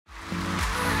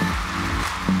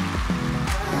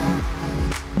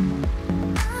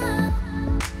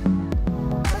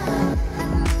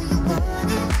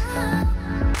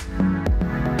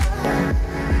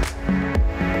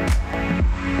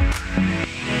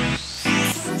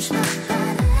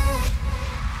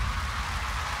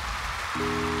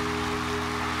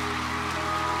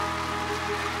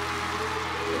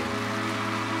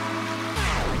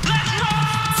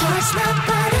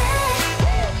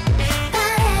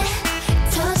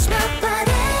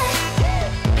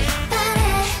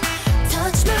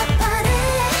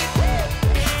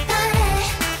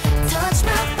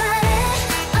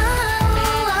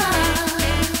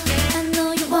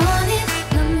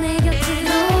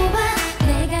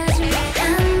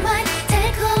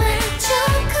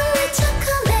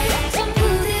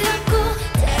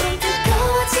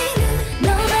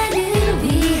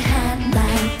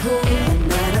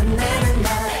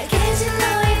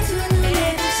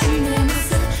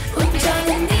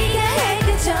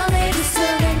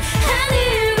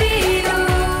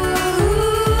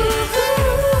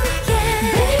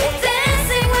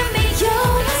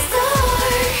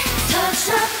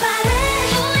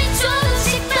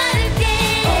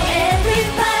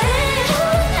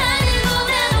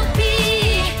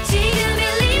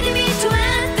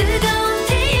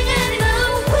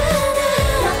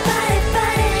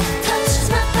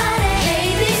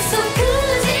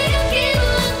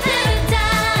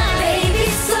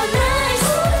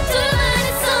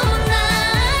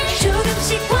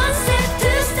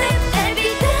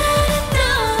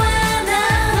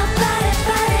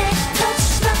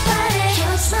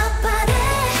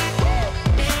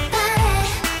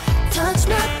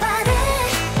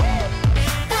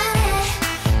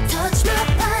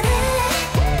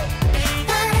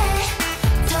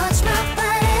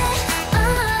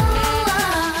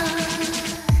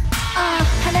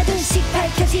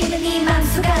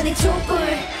내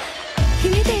촛불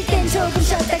힘이 들 땐 조금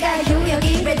쉬었다가요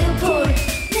여기 레드풀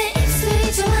내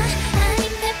입술이 좋아 아님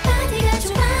내 바디가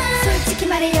좋아 솔직히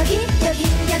말해 여기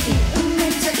저기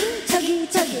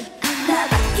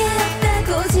나밖에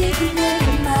없다고 지금 내게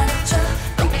말해줘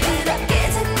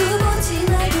부끄럽게 자꾸 보지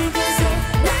말고 계속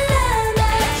날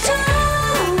안아줘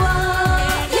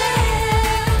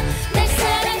yeah. 날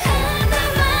사랑한다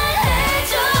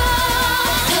말해줘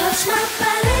Touch my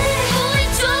body 우리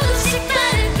조금씩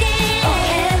다르게 Oh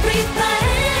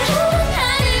everybody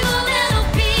하늘 보며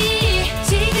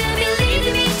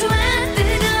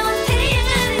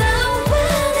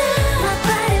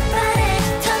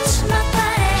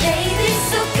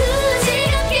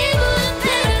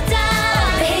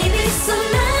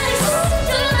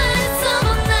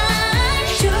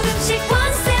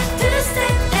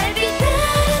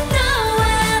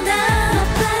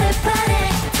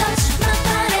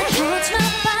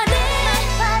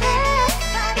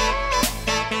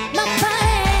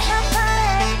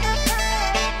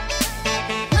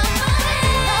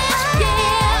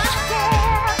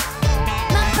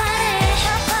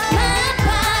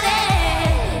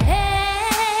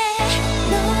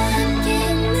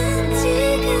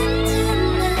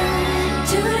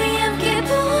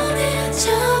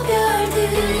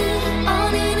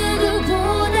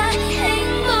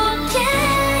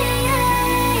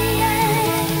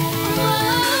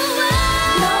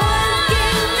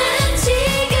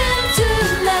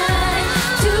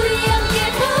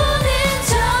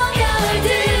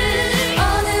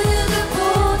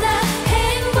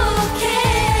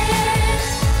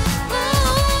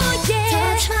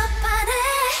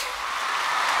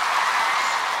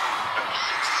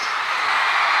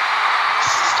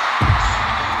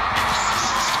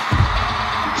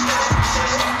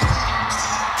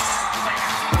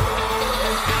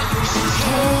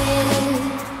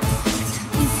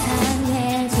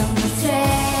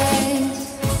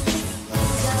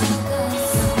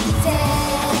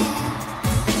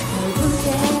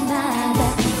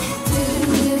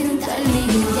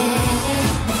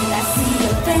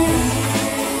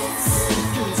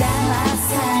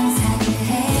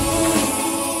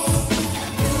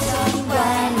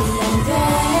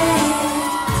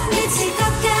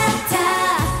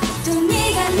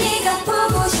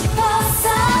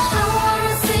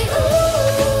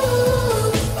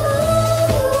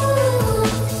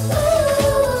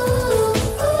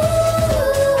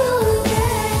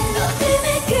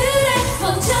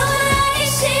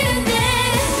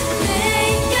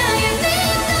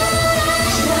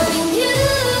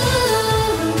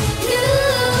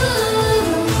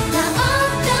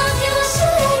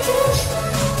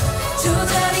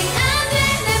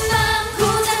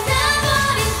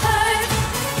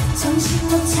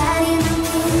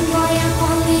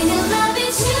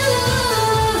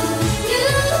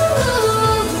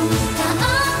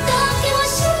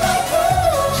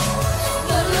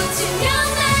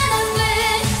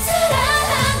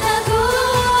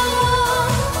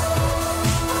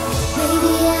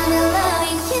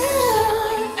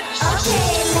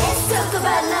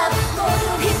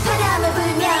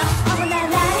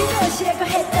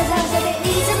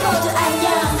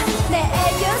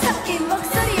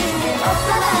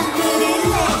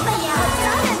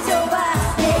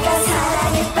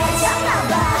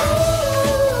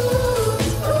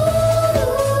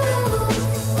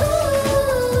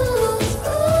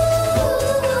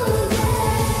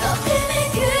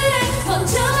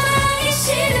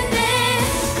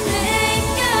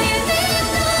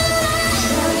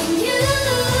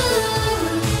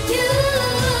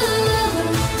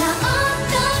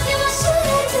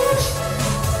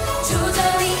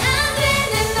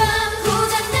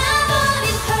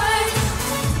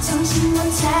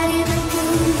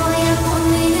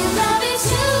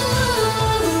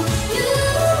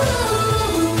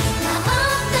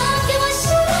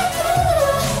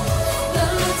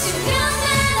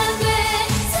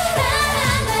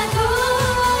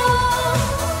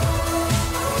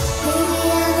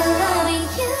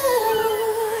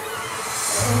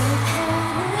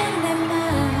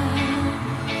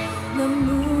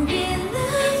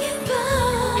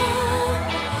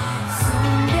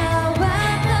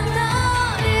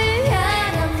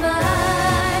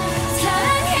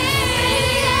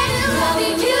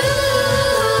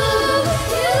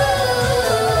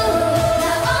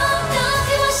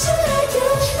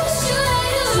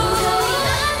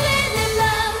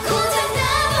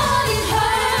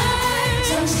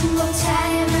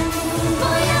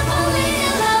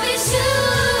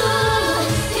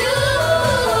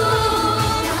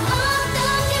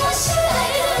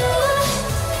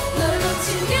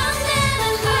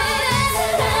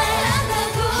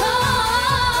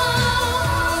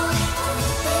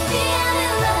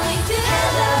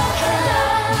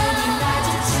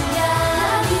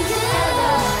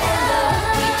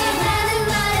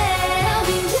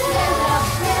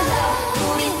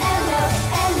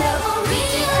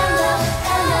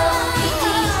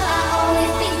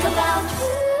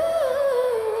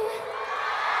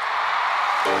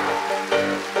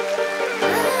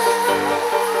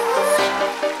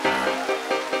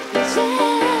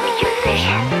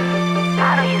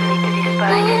I don't usually do this, but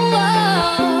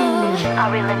I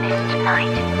really need it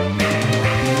tonight.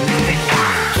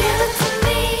 Give it to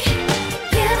me,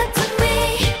 give it to me.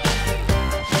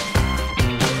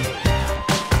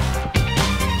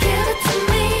 Give it to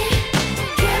me,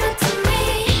 give it to me.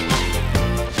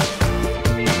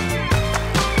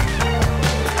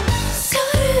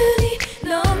 서른이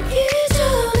넘기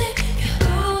전에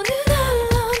결혼은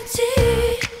할런지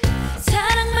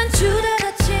사랑만 주다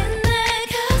다친 내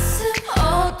가슴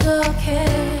어떡해.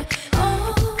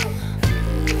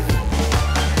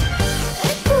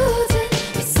 예쁘진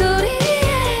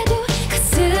빗소리에도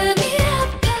가슴이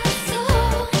아파서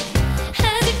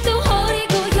아직도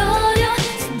어리고 여려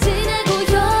순진하고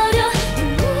여려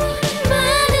눈물이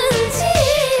많은지.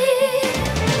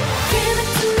 Give it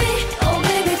to me, oh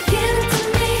baby, give it to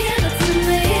me. Give it to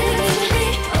me,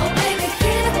 oh baby,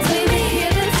 give it to me.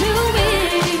 Give it to me.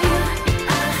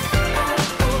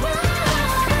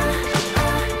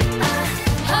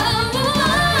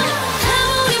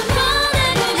 아무리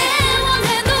원해도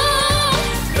애원해도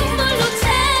눈물로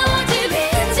채워질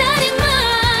빈자리만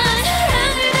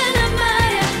사랑을 하란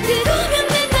말야. 그거면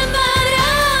된단 말야.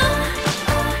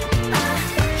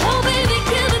 Oh baby,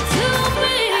 give it to me.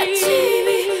 아침이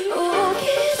오기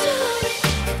전에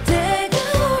그대가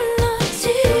올랐지.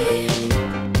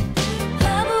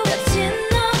 바보같이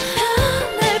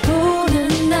날 보는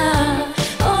나.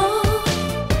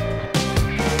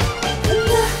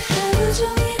 나 하루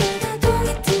종일 알다동이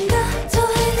튼다. 저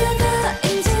해가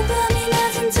다인지 밤이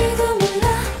낮은지도 몰라.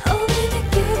 Oh baby,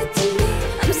 give it to me.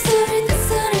 I'm sorry,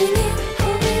 that's all I need.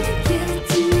 Oh baby, give it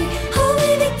to me. Oh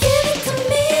baby, give it to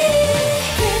me.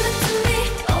 Give it to me.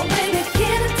 Oh baby,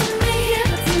 give it to me.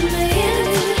 Give it to me. Give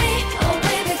it to me. Oh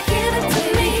baby, give it to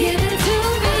me. Give it to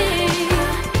me.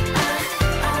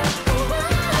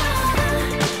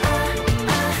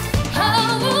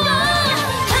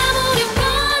 아무리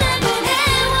원하고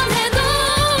애원해도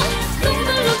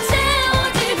눈물로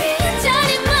채워질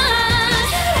빈자리만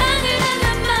사랑을 하란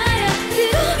말야.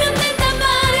 그러면 된단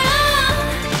말야.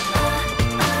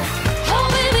 Oh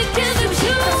baby, give it to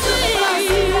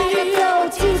me. 또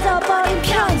찢어버린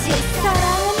편지.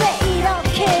 사랑은 왜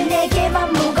이렇게 내게만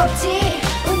무겁지.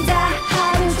 운다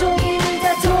하루 종일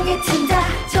운다 종이 튼다.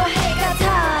 저 해가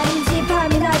달인지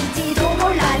밤이 낮은지도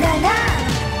몰라 나나.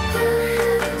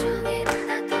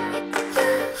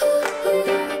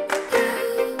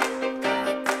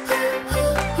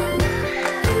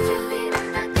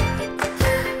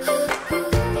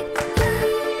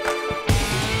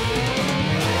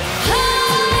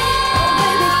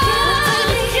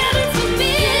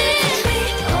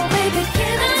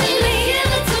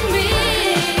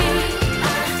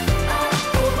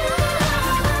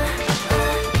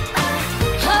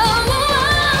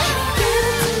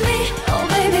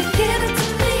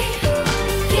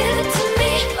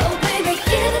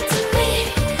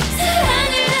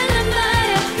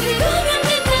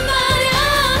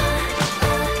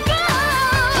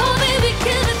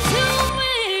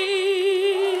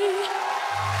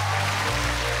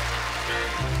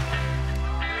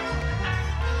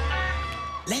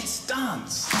 Let's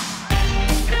dance.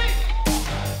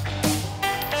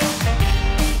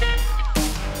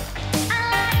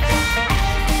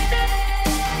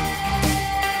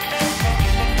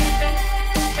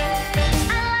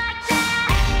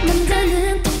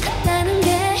 남자는 똑같다는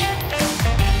게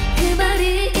그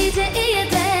말이 이제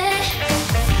이해돼.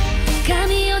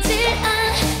 감이 오질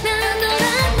않아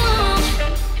너라도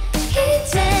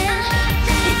이제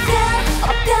있다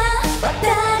없다 왔다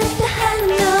갔다 하는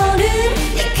너를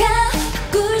네가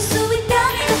바꿀 수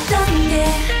있다는 어떤 게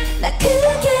나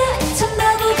그게 참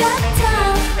바보 같아.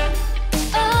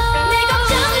 내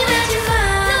걱정은 하지마.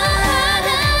 너 하나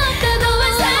없다도 왜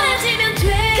사라지면 돼.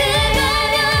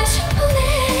 그거면 충분해.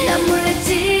 난 몰래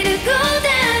찌르고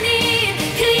다닌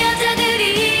그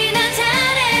여자들이 난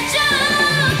잘해줘.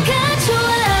 네가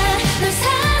좋아 널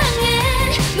사랑해.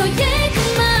 너의 그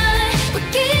말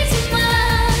웃기지 마.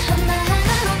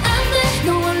 안돼 너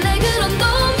원래 그런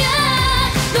놈이야.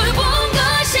 널 본 걸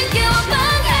신기해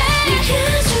원망해. 네가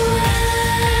좋아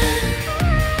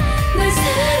널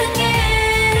사랑해.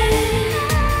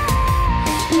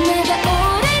 내가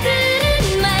오래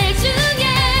들은 말 중에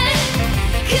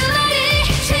그 말이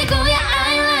최고야.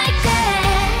 I like that.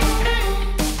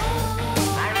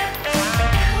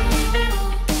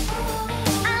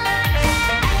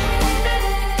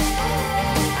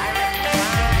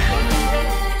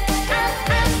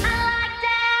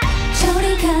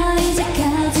 저리 가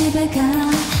이제까지 집에 가.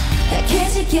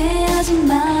 약해지게 하지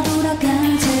마. 돌아가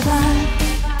제발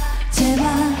제발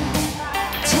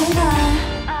제발.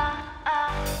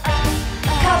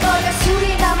 가버려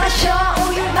술이나 마셔.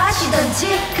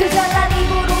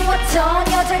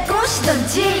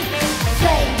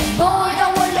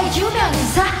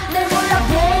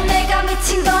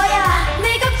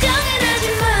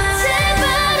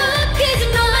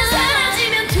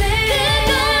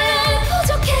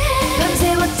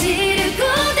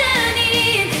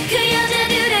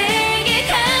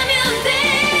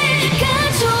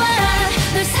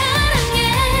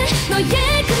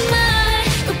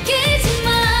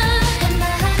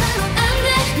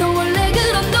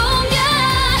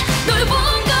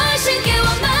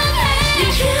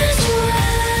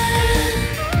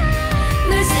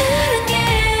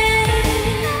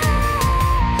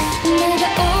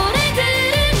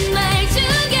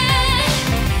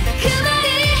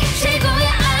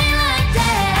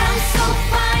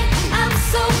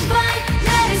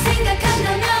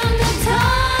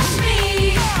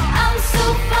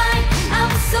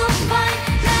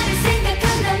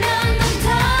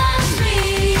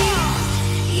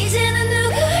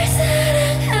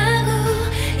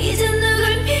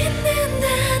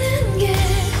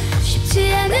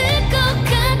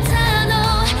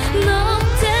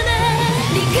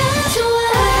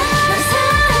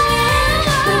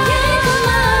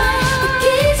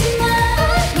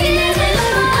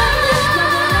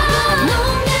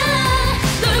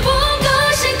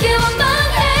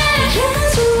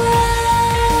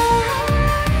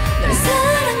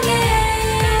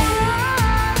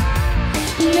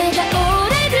 내가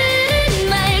오래 들은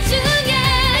말 중에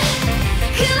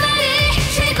그 말이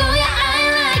최고야.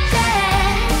 I like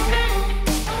that.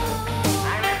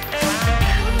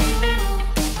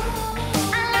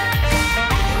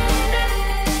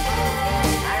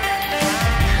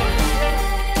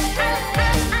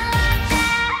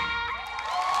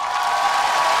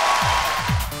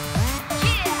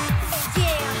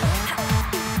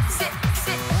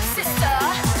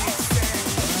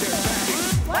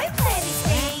 Why play this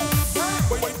game?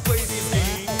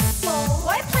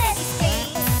 Why play this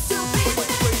game?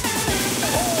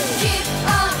 Keep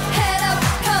our head up,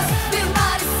 'cause we're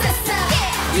mighty sister.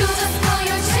 You just know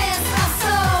your chance. I'm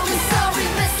sorry,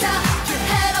 mister.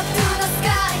 Head up to the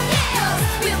sky, 'cause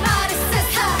we're mighty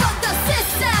sister. Fuck the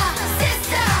sister.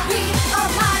 We are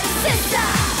mighty sister.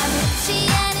 아무렇지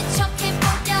않은 척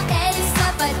해보려 애를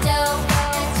써봐도 난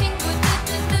친구들도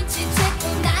눈치채고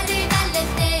나를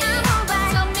달랬네.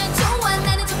 어쩌면 좋아,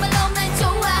 나는 정말로 날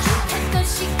좋아. 했던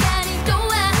시간이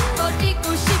좋아, 버리고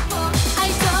싶어. I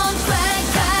don't cry.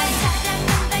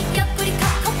 사랑한다 옆구리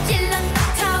콕콕 찔러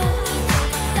넣고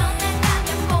떠나가면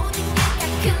모든 게 다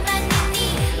그만이니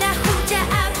나 혼자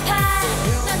아파.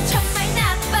 넌 정말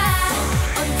나빠.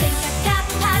 언젠가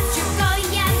갚아줄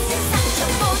거야 내 상처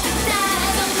모두 다.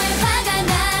 정말 화가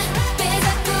나. 왜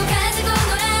자꾸 가지고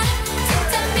놀아.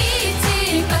 진짜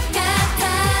미칠 것 같아.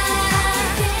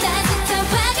 나 진짜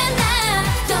화가 나.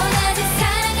 넌 아직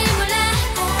사랑을 몰라.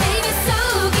 Baby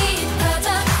속이 터져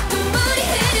눈물이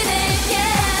흐르네.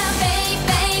 Yeah,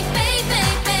 baby, baby,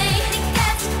 baby.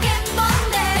 니까짓게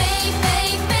뭔데? Baby,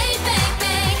 baby,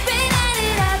 baby. 왜 나를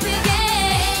아프게?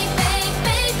 Baby,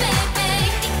 baby, baby.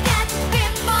 니까짓게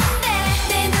뭔데?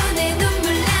 내 눈에 눈물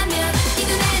나면 네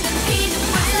눈에는 피눈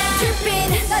몰라.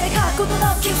 Tripping 나를 갖고도 너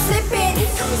keep sleeping.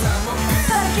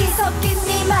 바람이 섞인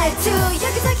네 말투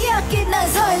여기저기 엮인 난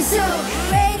선수.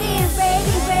 Ready,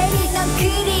 ready, ready. 넌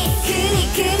그리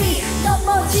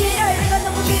너무 지랄. 내가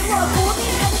너무 미워.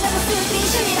 고민하는 날 쓰기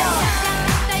싫어.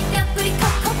 날 옆구리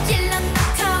콕콕 찔러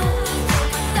넣고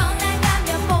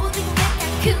떠나가면 모든 게 다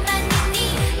그만이니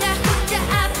나 혼자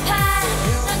아파.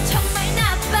 넌 정말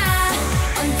나빠.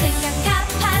 언젠가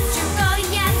갚아줄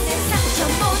거야 내 상처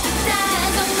모두 다.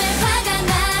 정말 화가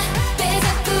나. 왜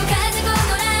자꾸 가지고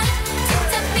놀아.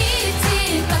 진짜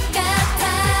미칠 것 같아.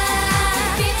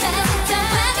 나 진짜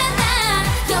화가 나.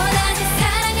 넌 아직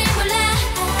사랑을 몰라.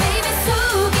 Baby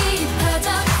속이 터져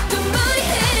눈물이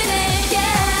흐르네.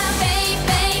 Yeah,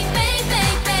 baby, baby,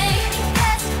 baby.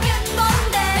 니까짓게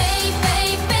뭔데? Baby,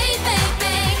 baby,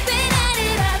 baby. 왜 나를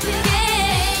아프게?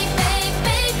 Baby,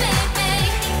 baby, baby.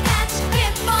 니까짓게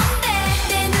뭔데?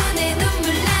 내 눈에 눈물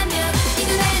나면 네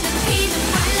눈에는 피눈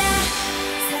몰라.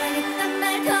 사랑했단 말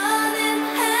더는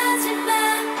하지마.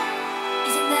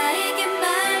 이제 나에게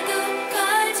말도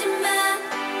걸지마.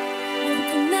 모두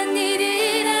끝난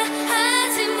일이라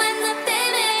하지만 너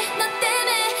때문에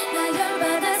나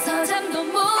열받아서 잠도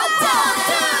못 자.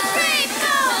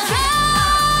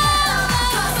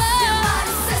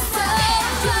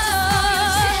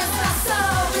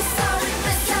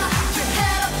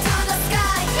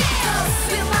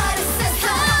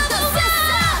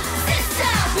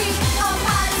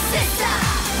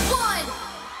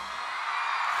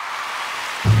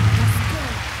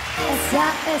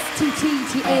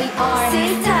 SISTTTAR.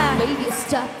 Sister. Baby,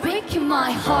 stop breaking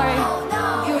my heart.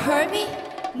 You heard me?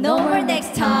 No more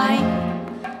next time.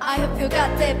 I hope you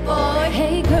got that, boy.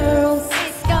 Hey girls,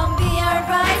 It's gonna be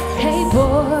alright. hey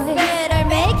boys, Better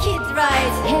make it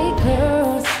right. hey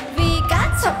girls. We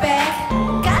got your back.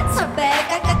 Got your back.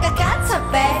 got your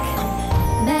back.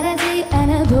 말하지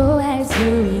않아도 알 수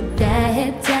있다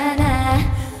했잖아.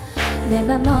 내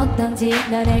맘 어떤지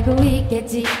넌 알고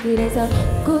있겠지. 그래서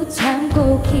꾹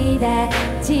참고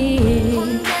기다지.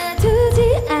 두지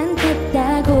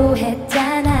않겠다고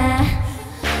했잖아.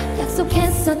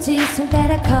 약속했었지.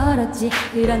 손가락 걸었지.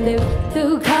 그런데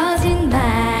또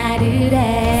거짓말을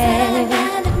해.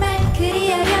 사랑하는 말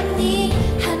그리 어렵니?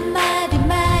 한마디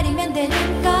말이면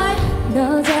되는걸.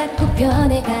 너 자꾸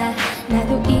변해가.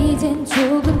 나도 이젠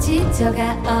조금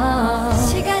지쳐가.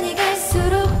 시간이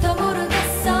갈수록 더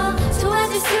모르겠어.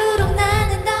 좋아질수록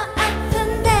나는 더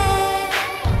아픈데.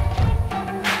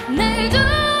 날 좀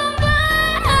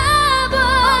바라봐.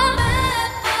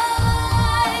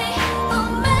 Oh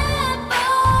my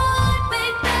boy,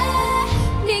 baby.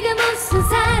 네가 무슨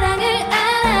사랑을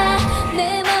알아. 내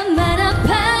맘만 아파.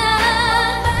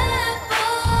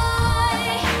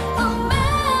 Oh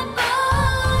my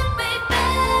boy, baby.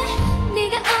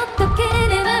 네가 어떻게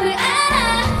내 맘을 알아.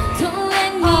 Don't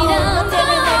let me 너 down.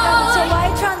 때문에 내가 미쳐. Why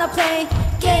you tryna play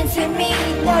games with me?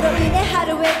 너로 인해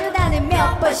하루에도 나는 몇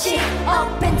몇 번씩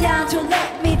up and down to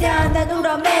let me down 난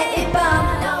울어 매일 밤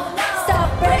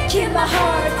Stop breaking my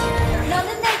heart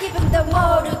너는 내 기분도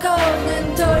모르고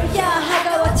눈 돌려 I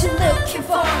got what you looking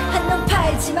for 한눈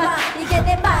팔지마 이게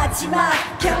내 마지막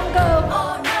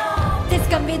경고 This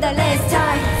gon' be the last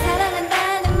time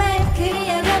사랑한다는 말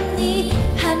그리하렵니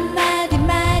한마디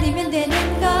말이면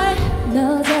되는걸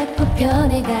너 자꾸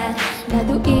변해가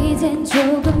나도 이젠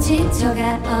조금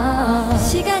지쳐가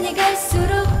시간이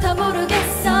갈수록 더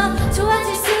모르겠어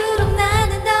좋아질수록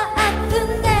나는 더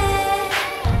아픈데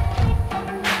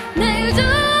날 요즘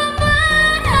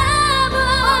바라봐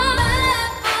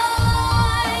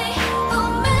Oh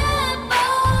my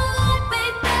boy,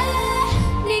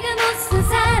 baby 네가 무슨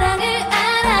사랑을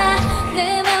알아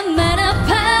내 맘만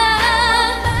아파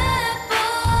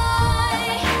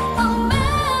Oh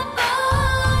my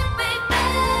boy, baby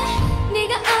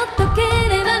네가 어떻게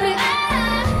내 맘을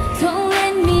알아 Don't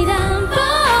let me down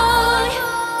boy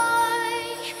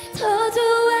더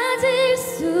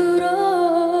좋아질수록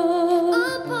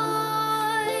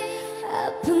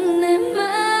아픈 내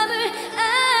맘을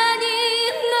아니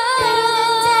너 때로는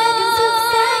작은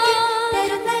속삭임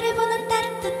때론 나를 보는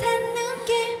따뜻한 눈길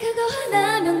그거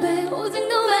하나면 돼 오직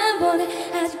너만 보내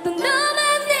아직도 너만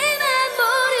내 맘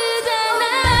모르잖아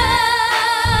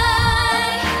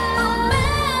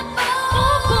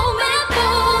Oh my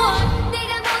boy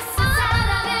네가 무슨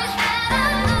사랑을 알아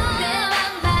내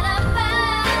맘만 아파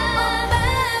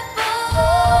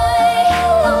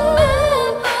Oh my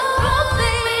boy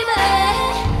baby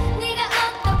네가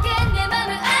어떻게 내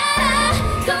맘을 알아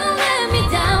Don't let me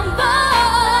down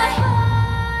boy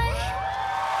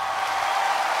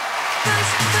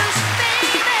Push push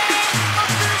baby Oh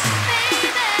push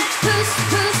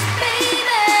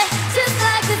baby Just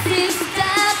like the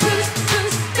sister Push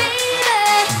push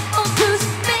baby Oh push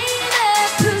baby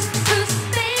Push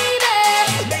baby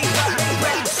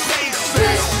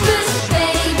Push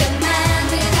baby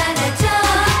맘을 안아줘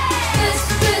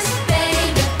Push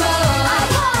baby boy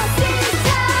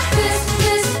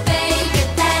Push baby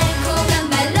달콤한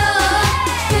말로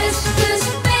Push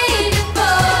baby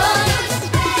boy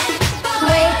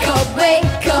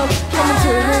Wake up 하면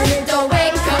주문을 더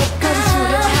wake up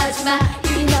건수를 하지마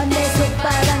이미 넌 내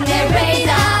손바닥 내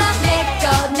radar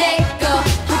내거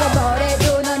누가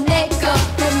뭐래도 넌 내거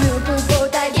난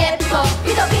누구보다 예뻐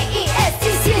믿어 BEST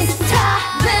sister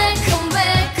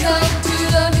Welcome to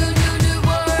the new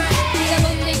world 네가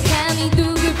뭔데 감히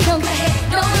누굴 평가해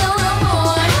No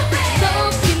more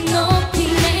높이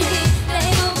날지 내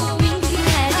보고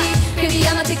윙킹하지 Baby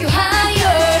I'ma take you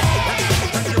higher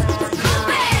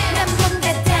난 뭔가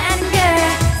다른 girl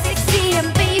섹시한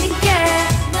baby girl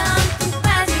넌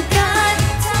빠질 걸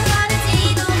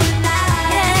저버리지도 몰라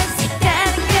난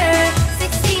색다른 girl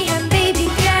섹시한 baby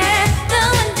girl 너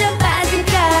완전 빠질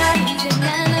걸 이제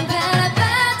나만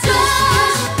바라봐줘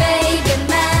Push baby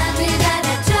맘을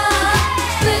닫아줘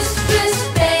Push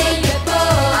baby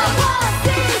boy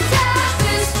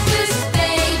Push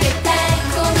baby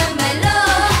달콤한 말로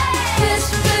Push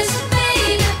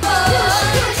baby boy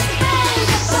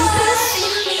Push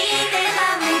내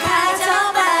맘을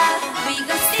가져봐 We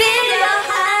gon' steal your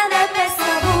heart 날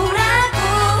뺏어보라고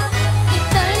이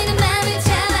떨리는 맘을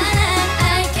참아 난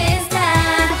I can't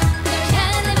stop 널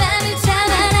향한 맘을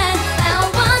참아 난 I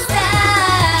won't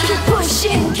stop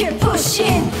Keep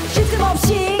pushing 쉴 틈 없이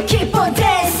keep on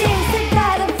dancing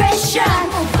색다른 fashion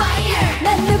on fire 난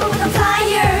누구보다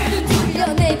fire 눈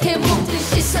돌려 내게 모든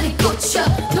시선이 꽂혀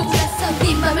돌아서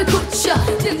네 맘을 고쳐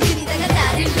든든히다가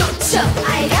나를 놓쳐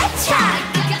I gotcha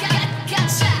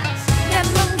난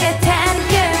뭔가 다른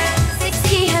girl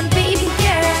섹시한 baby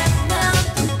girl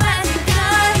넌 빠질 걸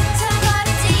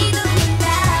잊혀버리지도 몰라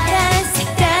난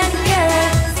색다른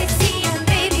girl 섹시한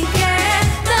baby girl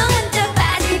너 완전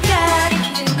빠질 걸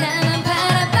이제 나만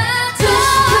바라봐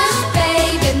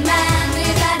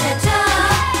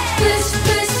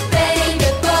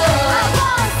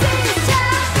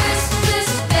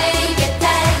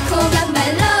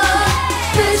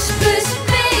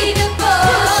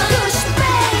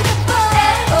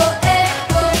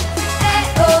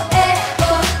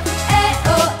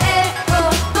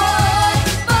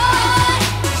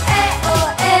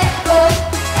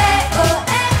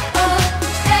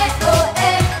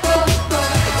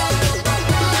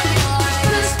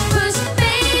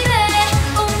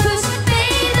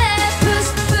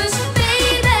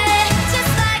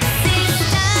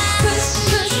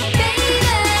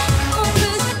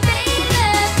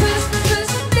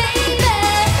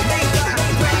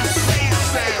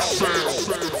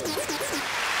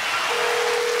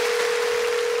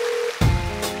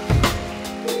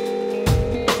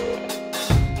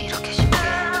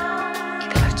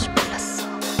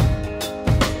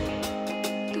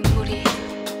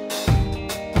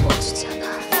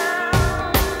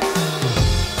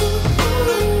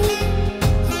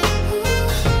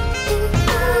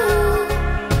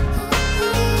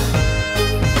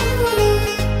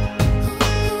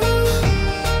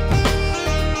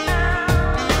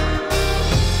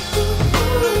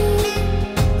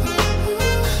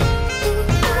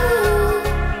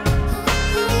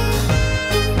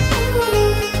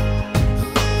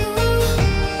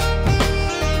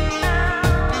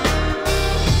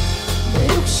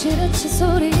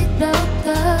소리 있다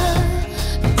없다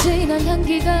진한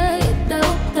향기가 있다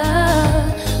없다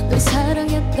널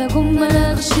사랑했다고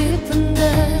말하고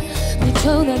싶은데 네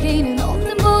전화기는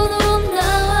없는 번호로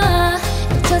나와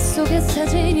차 속에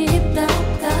사진이 있다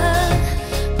없다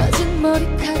빠진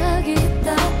머리카락이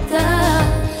있다 없다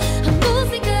아무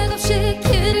생각 없이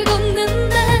길을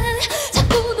걷는데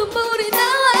자꾸 눈물이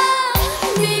나와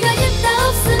네가 있다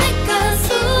없으니까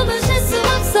숨을 쉴 수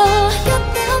없어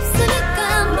곁에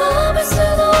없으니까 머물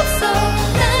수도 없어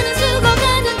나는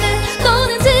죽어가는데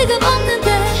너는 지금 없는데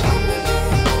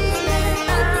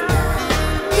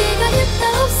네가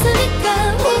있다 없으니까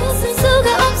웃을 수가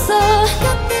없어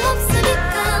곁에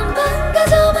없으니까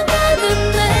망가져만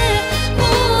가는데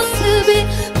모습이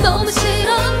너무 싫어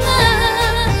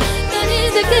난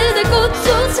이제 그댈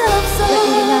곳조차 없어 왜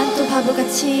우리 난 또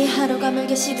바보같이 하루가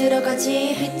멀게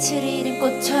시들어가지 빛을 잃은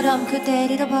꽃처럼 그댈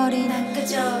잃어버린 난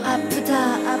그저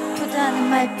아프다 아프다는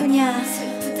말뿐이야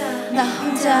슬프다 나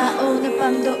혼자 오늘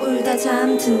밤도 울다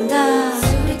잠든다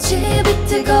술에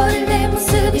비틀거릴 내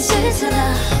모습이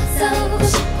싫잖아 싸우고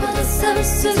싶어도 싸울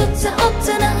수조차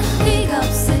없잖아 네가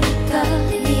없으니까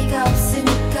네가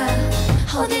없으니까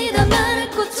어디다 말할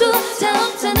곳조차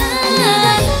없잖아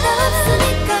네가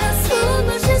없으니까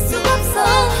숨을 쉴 수 없어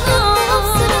곁에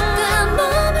없으니까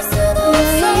머물 수도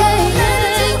없어 나는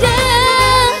지금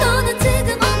너는 지금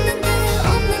없는데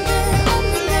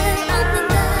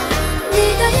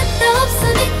네가 있다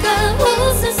없으니까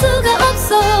웃을 수가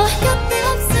없어 곁에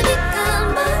없으니까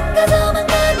망가져만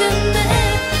가는데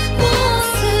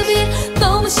모습이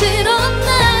너무 싫어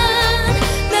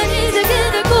난 이제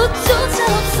그댈 곳조차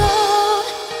없어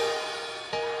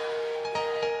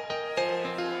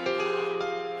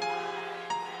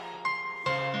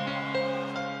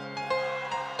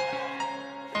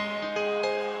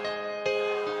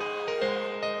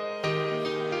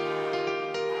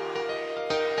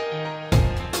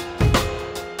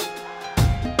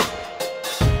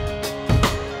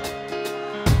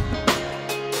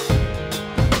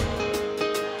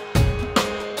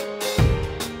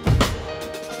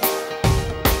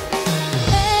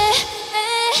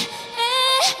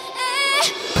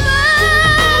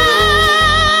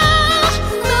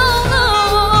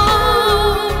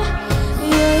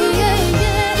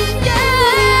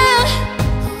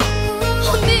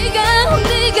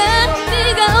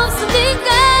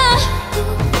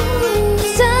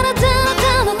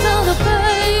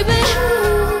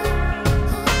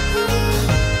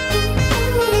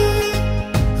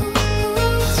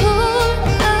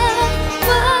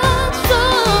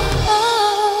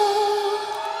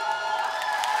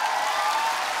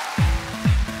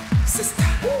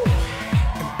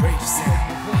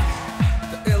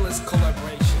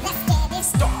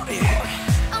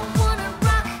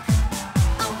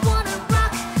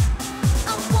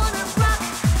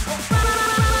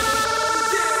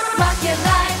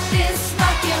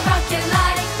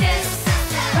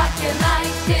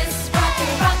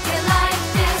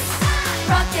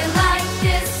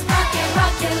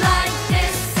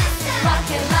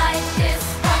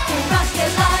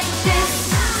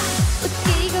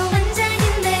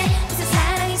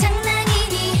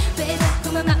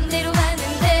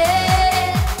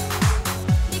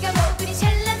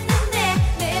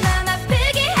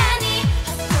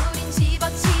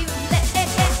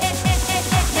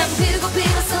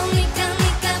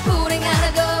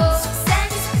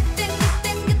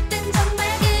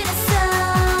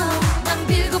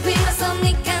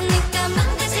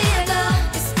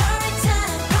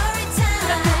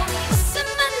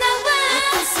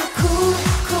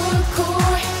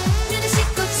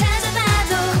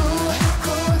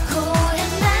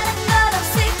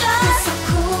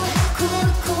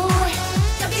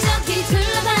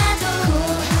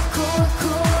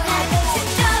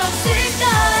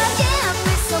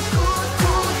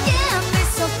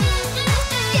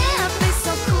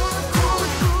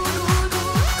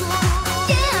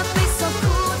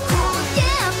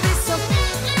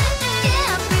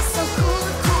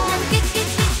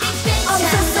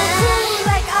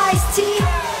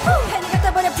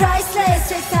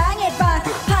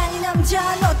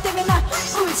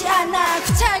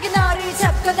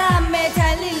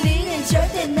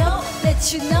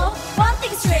you know one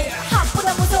thing is straight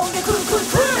핫보다 무서운 게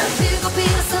쿨쿨쿨 들고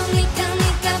빌었으니까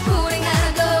니까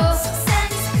불행하라고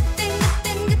속상해서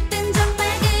그땐 정말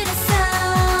그랬어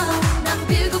난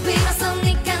빌고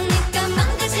빌었으니까 니까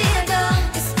망가지라고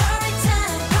It's story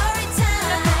time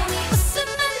나보니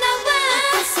웃음만 나와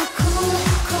So cool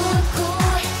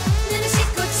눈을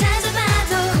씻고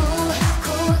찾아봐도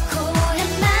cool 할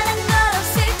만한 걸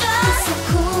없을까 So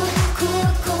cool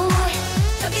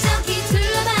여기저기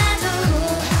둘러봐도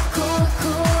cool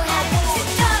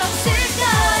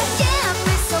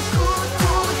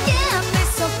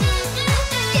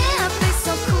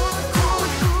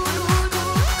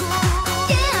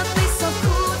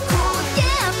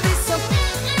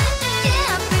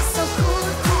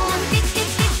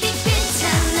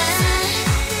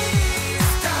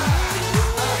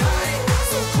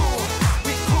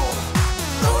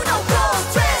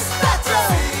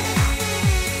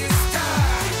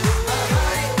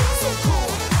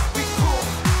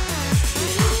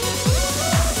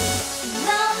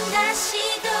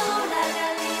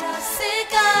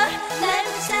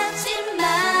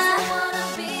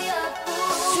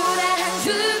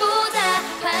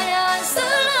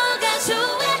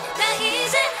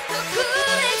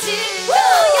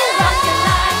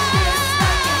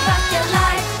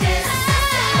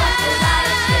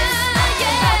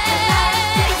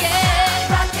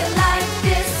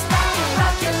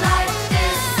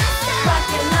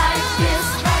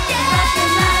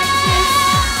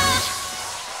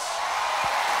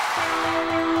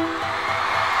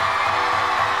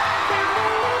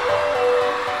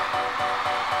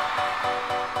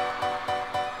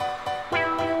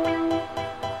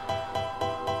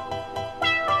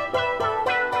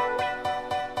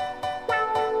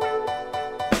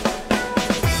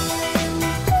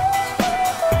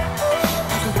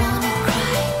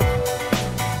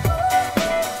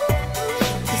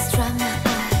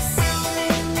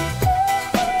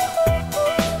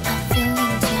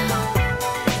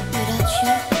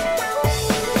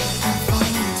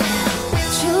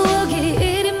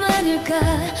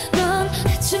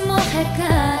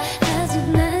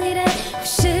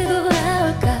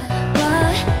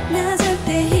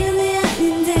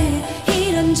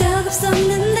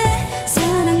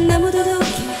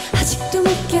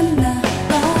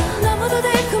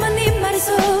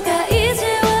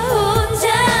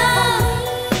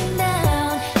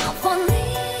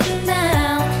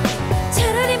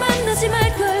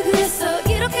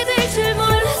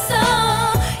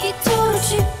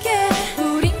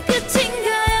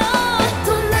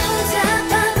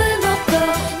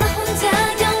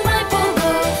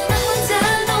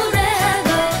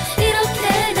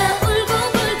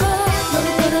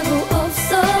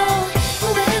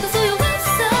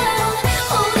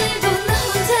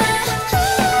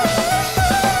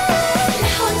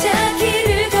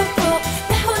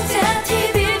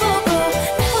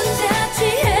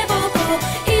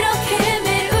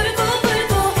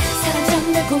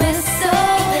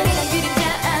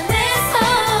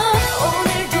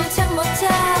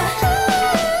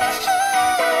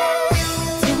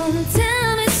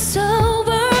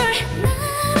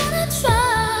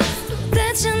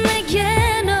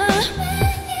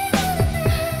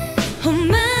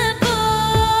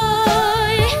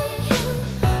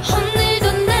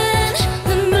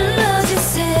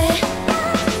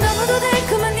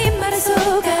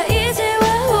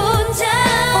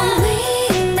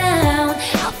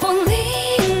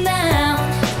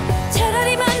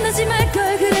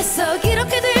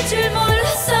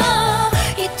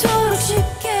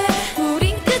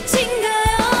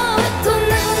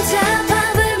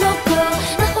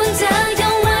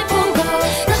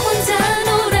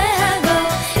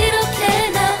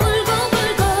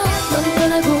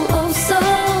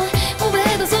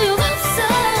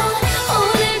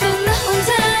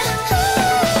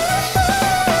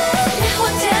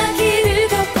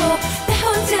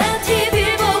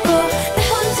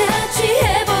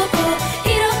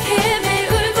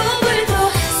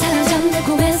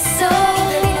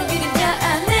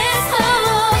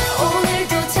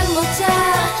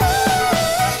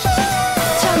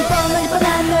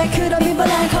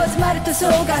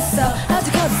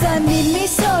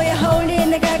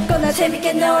너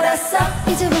재밌게 놀았어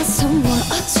이제 와서 뭘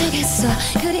어쩌겠어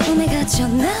그리움에 갇혀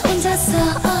나 혼자서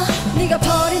네가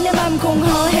버린 내 맘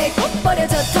공허해 꼭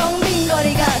버려져 텅 빈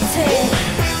거리 같아